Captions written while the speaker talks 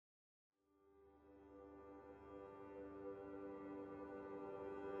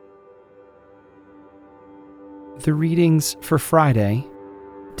The readings for Friday,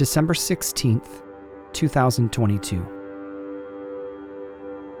 December 16th, 2022.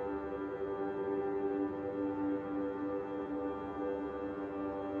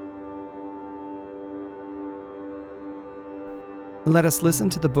 Let us listen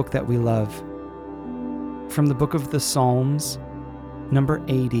to the book that we love. From the book of the Psalms, number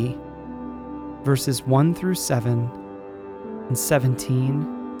 80, verses 1 through 7 and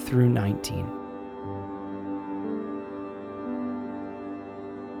 17 through 19.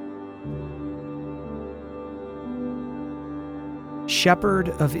 Shepherd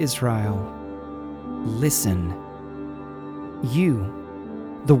of Israel, listen.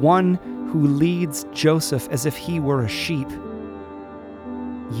 You, the one who leads Joseph as if he were a sheep.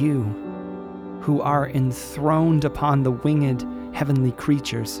 You, who are enthroned upon the winged heavenly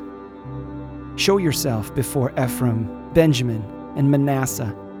creatures. Show yourself before Ephraim, Benjamin, and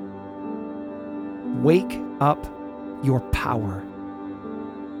Manasseh. Wake up your power.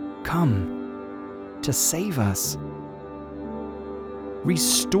 Come to save us.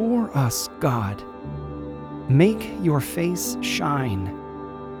 Restore us, God. Make your face shine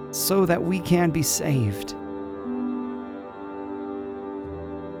so that we can be saved.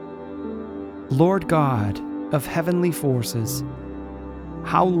 Lord God of heavenly forces,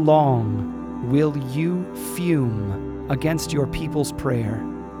 how long will you fume against your people's prayer?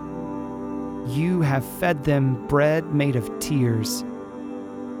 You have fed them bread made of tears.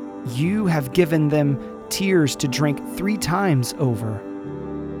 You have given them tears to drink 3 times over.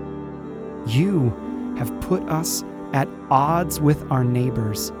 You have put us at odds with our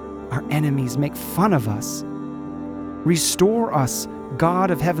neighbors. Our enemies make fun of us. Restore us, God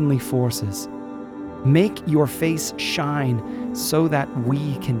of heavenly forces. Make your face shine so that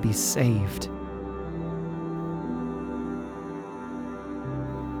we can be saved.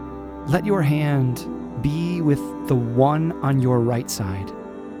 Let your hand be with the one on your right side,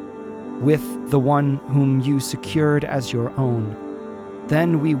 with the one whom you secured as your own.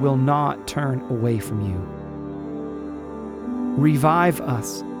 Then we will not turn away from you. Revive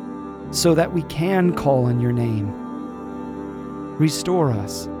us so that we can call on your name. Restore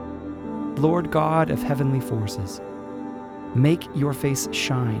us, Lord God of heavenly forces. Make your face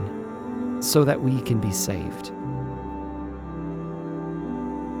shine so that we can be saved.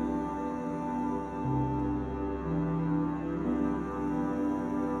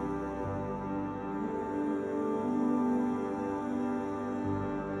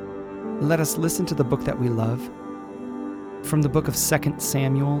 Let us listen to the book that we love. From the book of 2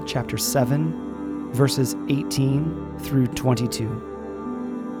 Samuel, chapter 7, verses 18 through 22.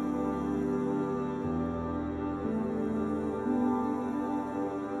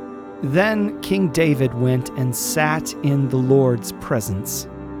 Then King David went and sat in the Lord's presence.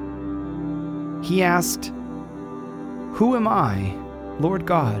 He asked, "Who am I, Lord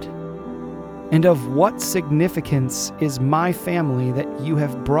God? And of what significance is my family that you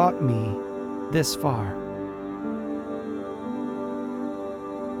have brought me this far?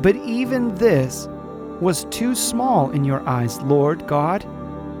 But even this was too small in your eyes, Lord God.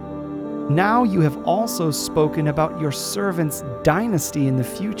 Now you have also spoken about your servant's dynasty in the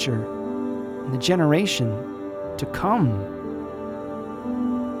future, in the generation to come.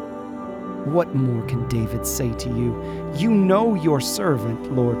 What more can David say to you? You know your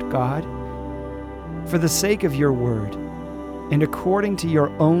servant, Lord God. For the sake of your word, and according to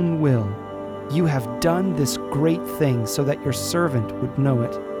your own will, you have done this great thing so that your servant would know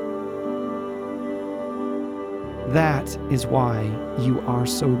it. That is why you are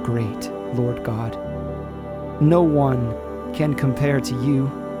so great, Lord God. No one can compare to you,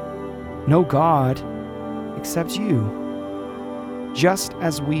 no God except you, just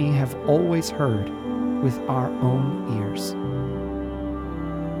as we have always heard with our own ears."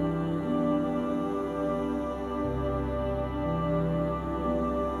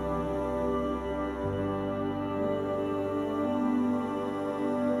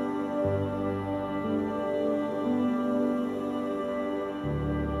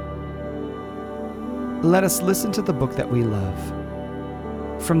 Let us listen to the book that we love.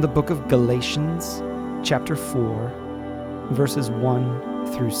 From the book of Galatians, chapter 4, verses 1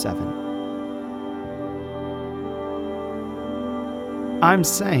 through 7. I'm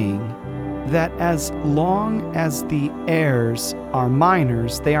saying that as long as the heirs are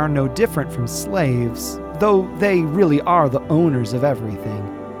minors, they are no different from slaves, though they really are the owners of everything.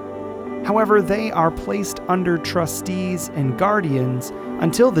 However, they are placed under trustees and guardians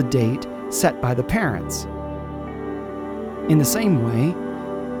until the date set by the parents. In the same way,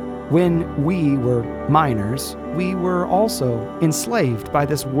 when we were minors, we were also enslaved by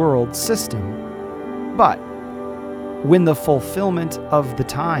this world system. But When the fulfillment of the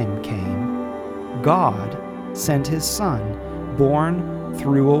time came, God sent his Son, born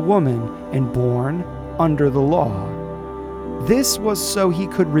through a woman and born under the law. This was so he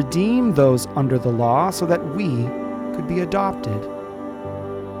could redeem those under the law so that we could be adopted.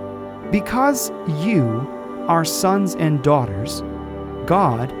 Because you are sons and daughters,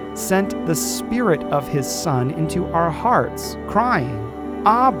 God sent the Spirit of his Son into our hearts, crying,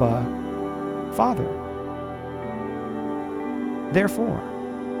 "Abba, Father." Therefore,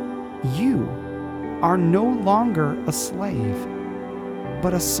 you are no longer a slave,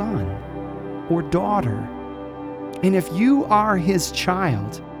 but a son or daughter. And if you are his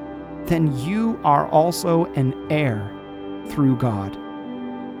child, then you are also an heir through God.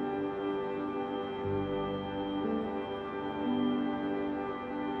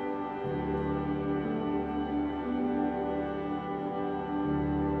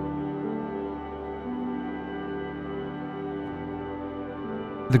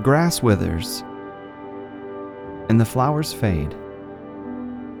 The grass withers, and the flowers fade,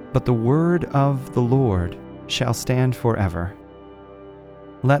 but the word of the Lord shall stand forever.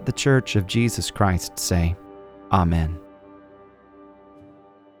 Let the Church of Jesus Christ say, Amen.